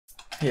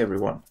Hey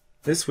everyone,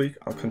 this week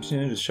I'll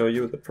continue to show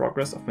you the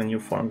progress of my new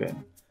farm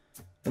game.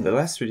 In the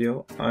last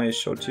video I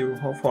showed you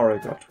how far I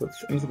got with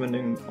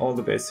implementing all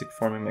the basic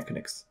farming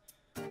mechanics.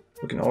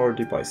 We can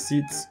already buy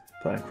seeds,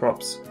 plant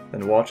crops,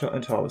 then water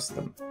and harvest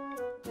them.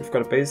 We've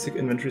got a basic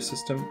inventory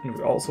system and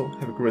we also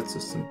have a grid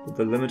system with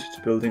a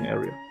limited building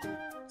area.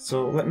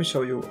 So let me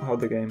show you how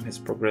the game has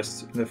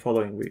progressed in the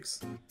following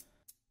weeks.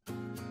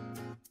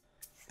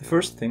 The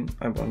first thing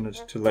I wanted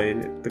to lay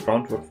the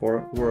groundwork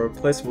for were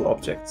placeable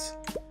objects.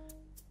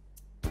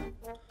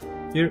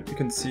 Here you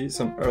can see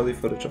some early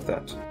footage of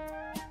that.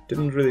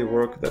 Didn't really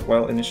work that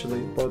well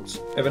initially,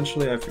 but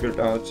eventually I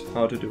figured out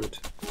how to do it.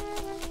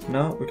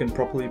 Now we can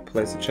properly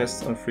place a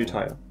chest on a free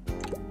tile.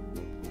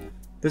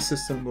 This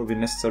system will be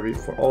necessary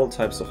for all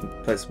types of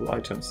placeable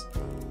items.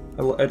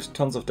 I will add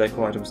tons of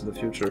deco items in the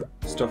future,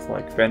 stuff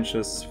like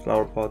benches,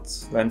 flower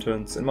pots,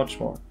 lanterns and much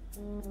more.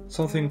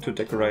 Something to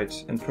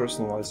decorate and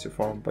personalize your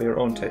farm by your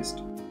own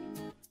taste.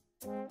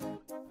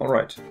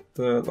 Alright,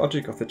 the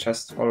logic of the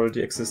chest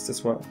already exists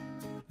as well.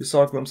 You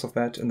saw a glimpse of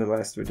that in the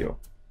last video.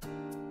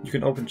 You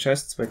can open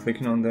chests by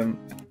clicking on them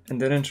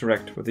and then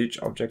interact with each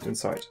object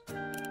inside.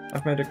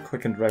 I've made a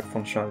click and drag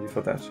functionality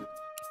for that.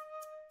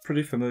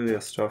 Pretty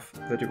familiar stuff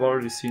that you've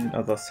already seen in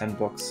other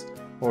sandbox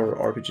or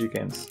RPG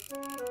games.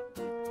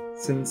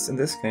 Since in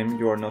this game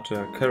you are not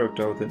a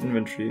character with an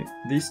inventory,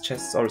 these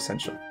chests are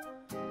essential.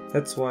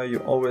 That's why you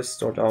always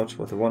start out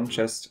with one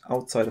chest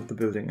outside of the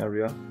building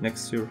area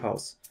next to your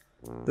house.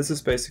 This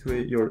is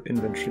basically your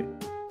inventory.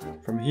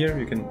 From here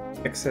you can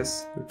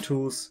access your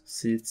tools,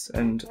 seeds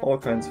and all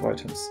kinds of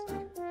items.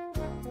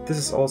 This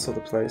is also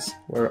the place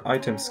where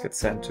items get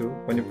sent to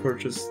when you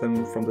purchase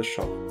them from the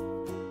shop.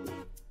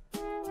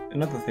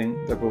 Another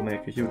thing that will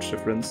make a huge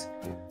difference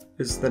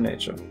is the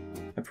nature.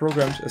 I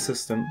programmed a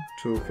system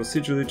to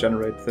procedurally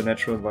generate the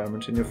natural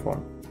environment in your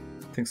farm.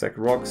 Things like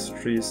rocks,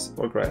 trees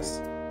or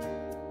grass.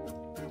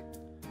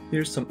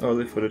 Here's some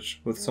early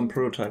footage with some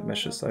prototype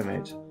meshes I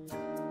made.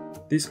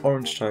 These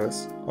orange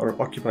tiles are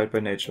occupied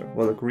by nature,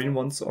 while the green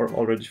ones are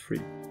already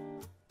free.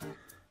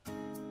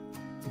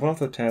 One of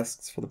the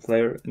tasks for the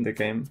player in the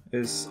game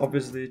is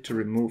obviously to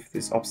remove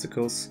these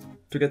obstacles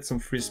to get some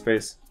free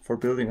space for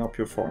building up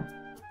your farm.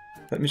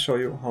 Let me show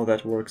you how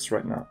that works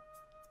right now.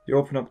 You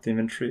open up the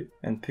inventory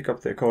and pick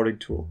up the according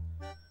tool.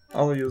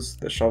 I'll use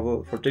the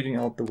shovel for digging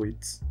out the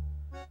weeds.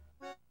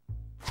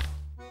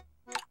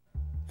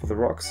 For the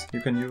rocks,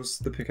 you can use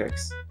the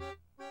pickaxe.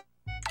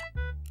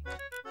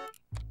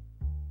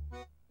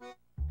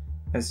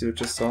 As you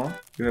just saw,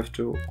 you have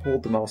to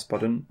hold the mouse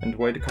button and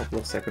wait a couple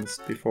of seconds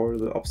before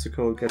the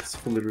obstacle gets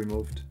fully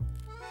removed.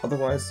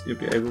 Otherwise you'll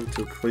be able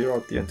to clear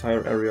out the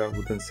entire area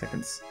within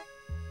seconds.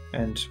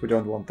 And we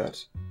don't want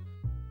that.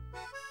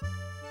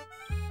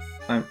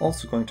 I'm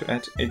also going to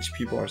add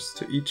HP bars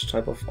to each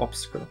type of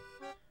obstacle.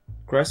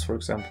 Grass, for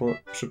example,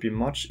 should be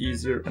much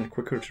easier and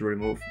quicker to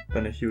remove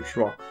than a huge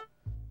rock.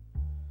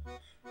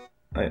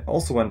 I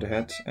also went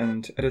ahead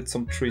and added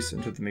some trees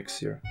into the mix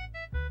here.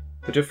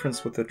 The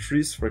difference with the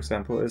trees, for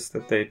example, is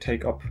that they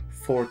take up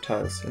 4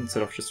 tiles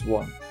instead of just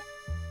 1.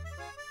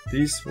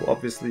 These will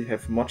obviously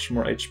have much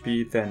more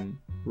HP than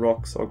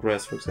rocks or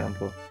grass, for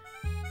example.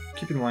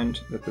 Keep in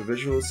mind that the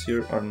visuals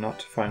here are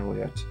not final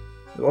yet.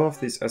 A lot of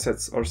these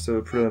assets are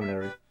still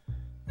preliminary.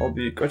 I'll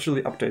be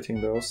gradually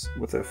updating those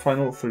with the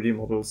final 3D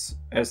models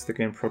as the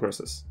game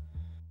progresses.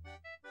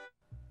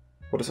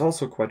 What is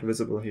also quite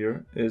visible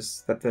here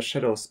is that the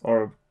shadows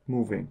are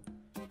moving.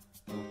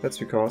 That's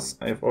because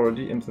I have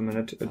already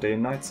implemented a day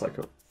and night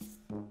cycle.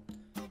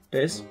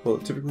 Days will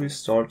typically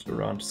start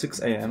around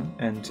 6 AM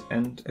and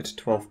end at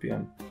 12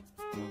 PM.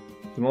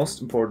 The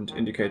most important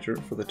indicator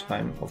for the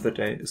time of the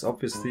day is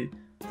obviously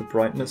the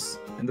brightness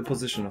and the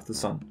position of the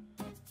sun.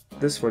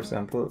 This, for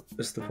example,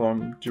 is the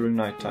farm during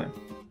nighttime.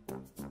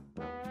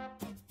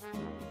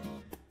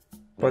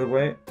 By the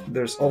way,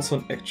 there's also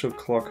an actual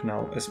clock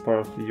now as part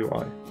of the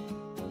UI.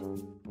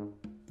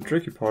 The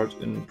tricky part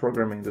in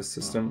programming this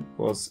system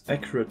was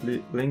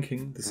accurately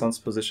linking the sun's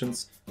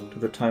positions to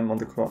the time on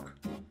the clock.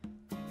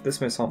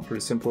 This may sound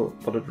pretty simple,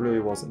 but it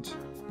really wasn't.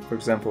 For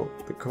example,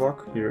 the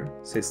clock here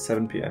says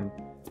 7 PM,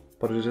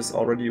 but it is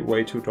already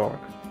way too dark.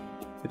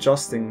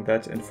 Adjusting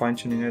that and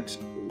fine-tuning it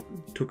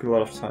took a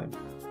lot of time.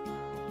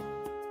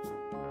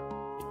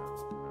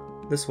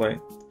 This way,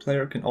 the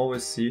player can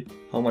always see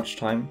how much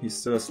time he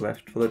still has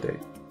left for the day.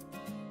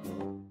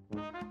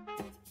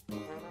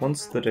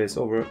 Once the day is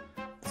over,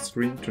 the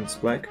screen turns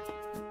black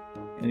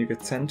and you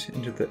get sent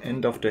into the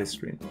end of day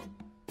screen.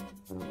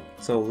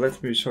 So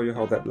let me show you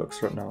how that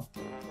looks right now.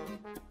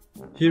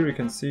 Here you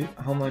can see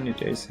how many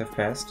days have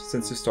passed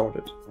since you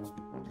started,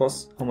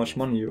 plus how much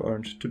money you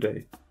earned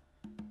today.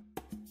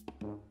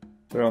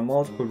 There are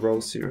multiple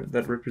rows here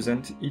that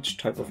represent each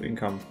type of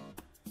income.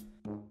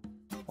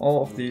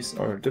 All of these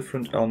are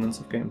different elements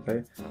of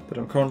gameplay that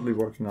I'm currently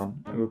working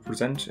on and will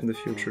present in the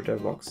future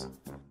devlogs.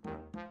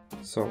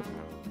 So,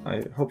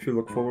 I hope you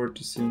look forward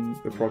to seeing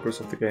the progress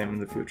of the game in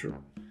the future.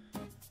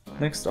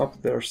 Next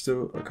up, there are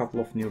still a couple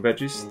of new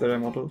veggies that I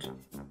modeled.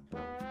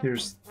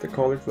 Here's the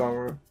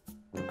cauliflower,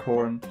 the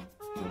corn,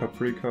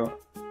 paprika,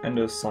 and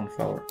a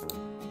sunflower.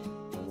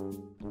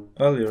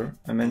 Earlier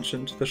I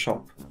mentioned the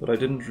shop, but I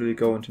didn't really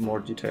go into more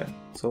detail,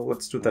 so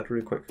let's do that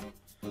really quick.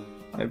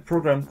 I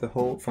programmed the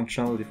whole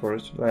functionality for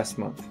it last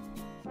month.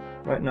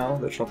 Right now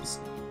the shop is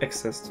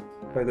accessed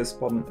by this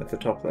button at the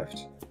top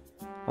left.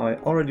 I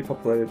already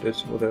populated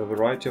it with a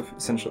variety of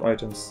essential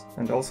items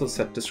and also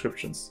set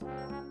descriptions.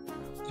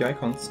 The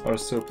icons are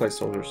still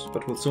placeholders,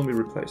 but will soon be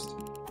replaced.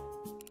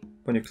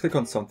 When you click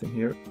on something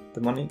here,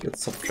 the money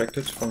gets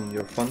subtracted from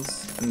your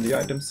funds and the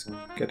items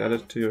get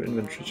added to your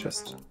inventory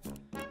chest.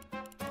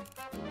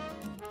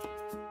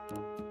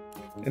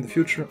 In the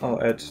future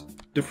I'll add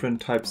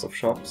different types of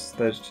shops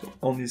that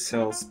only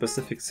sell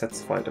specific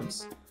sets of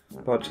items,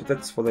 but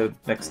that's for the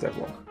next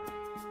devlog.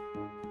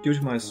 Due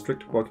to my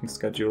strict working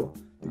schedule,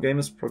 the game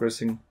is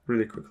progressing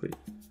really quickly.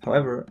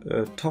 However,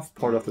 a tough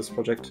part of this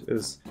project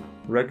is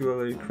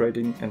regularly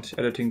creating and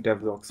editing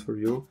devlogs for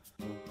you,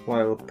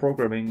 while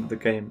programming the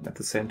game at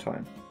the same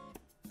time.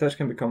 That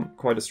can become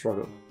quite a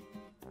struggle.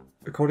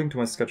 According to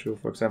my schedule,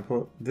 for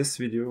example, this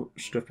video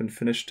should have been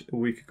finished a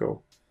week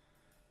ago,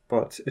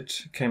 but it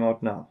came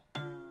out now.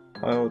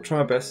 I'll try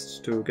my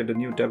best to get a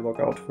new devlog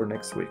out for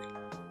next week.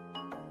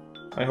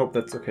 I hope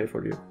that's okay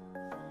for you.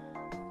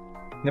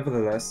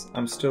 Nevertheless,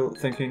 I'm still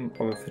thinking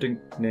of a fitting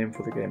name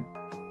for the game.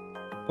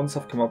 Once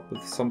I've come up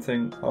with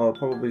something, I'll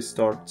probably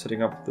start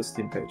setting up the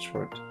Steam page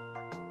for it.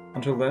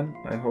 Until then,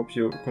 I hope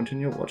you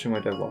continue watching my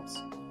devlogs.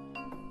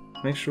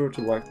 Make sure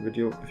to like the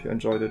video if you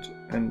enjoyed it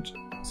and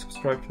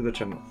subscribe to the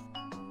channel.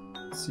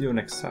 See you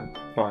next time.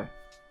 Bye.